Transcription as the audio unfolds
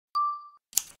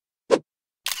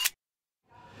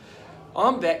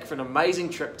I'm back for an amazing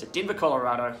trip to Denver,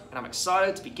 Colorado, and I'm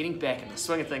excited to be getting back in the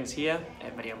swing of things here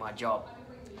at Video My Job.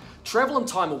 Travel and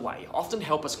time away often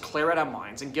help us clear out our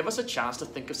minds and give us a chance to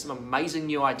think of some amazing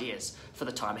new ideas for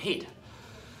the time ahead.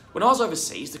 When I was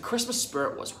overseas, the Christmas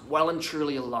spirit was well and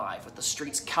truly alive, with the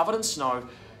streets covered in snow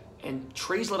and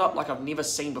trees lit up like I've never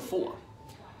seen before.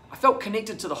 I felt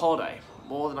connected to the holiday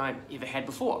more than I ever had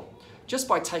before, just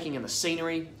by taking in the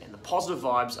scenery and the positive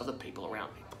vibes of the people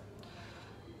around me.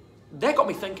 That got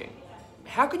me thinking,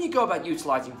 how can you go about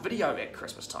utilising video at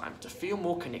Christmas time to feel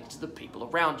more connected to the people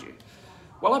around you?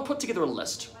 Well, I put together a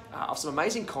list of some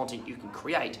amazing content you can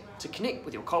create to connect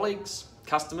with your colleagues,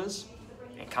 customers,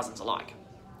 and cousins alike.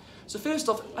 So first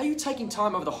off, are you taking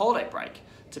time over the holiday break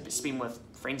to spend with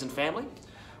friends and family?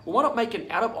 Well, why not make an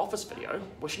out-of-office video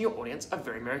wishing your audience a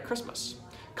very Merry Christmas?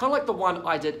 Kind of like the one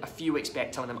I did a few weeks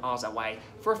back telling them I was away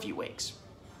for a few weeks.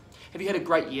 Have you had a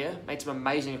great year, made some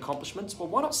amazing accomplishments? Well,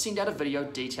 why not send out a video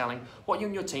detailing what you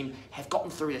and your team have gotten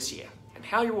through this year and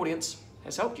how your audience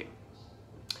has helped you?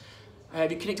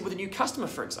 Have you connected with a new customer,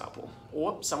 for example,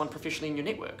 or someone professionally in your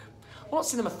network? Why not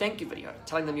send them a thank you video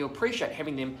telling them you appreciate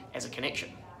having them as a connection?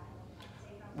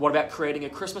 What about creating a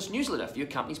Christmas newsletter for your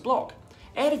company's blog?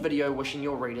 Add a video wishing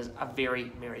your readers a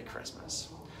very Merry Christmas.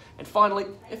 And finally,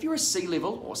 if you're a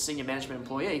C-level or senior management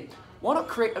employee, why not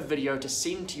create a video to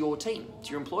send to your team,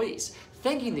 to your employees,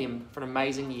 thanking them for an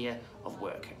amazing year of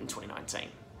work in 2019.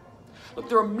 Look,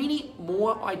 there are many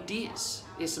more ideas.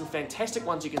 There's some fantastic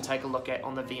ones you can take a look at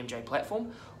on the VMJ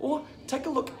platform, or take a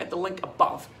look at the link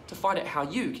above to find out how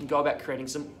you can go about creating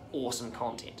some awesome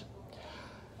content.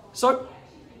 So,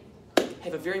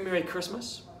 have a very Merry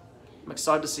Christmas. I'm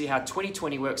excited to see how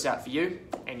 2020 works out for you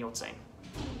and your team.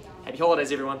 Happy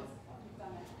holidays, everyone.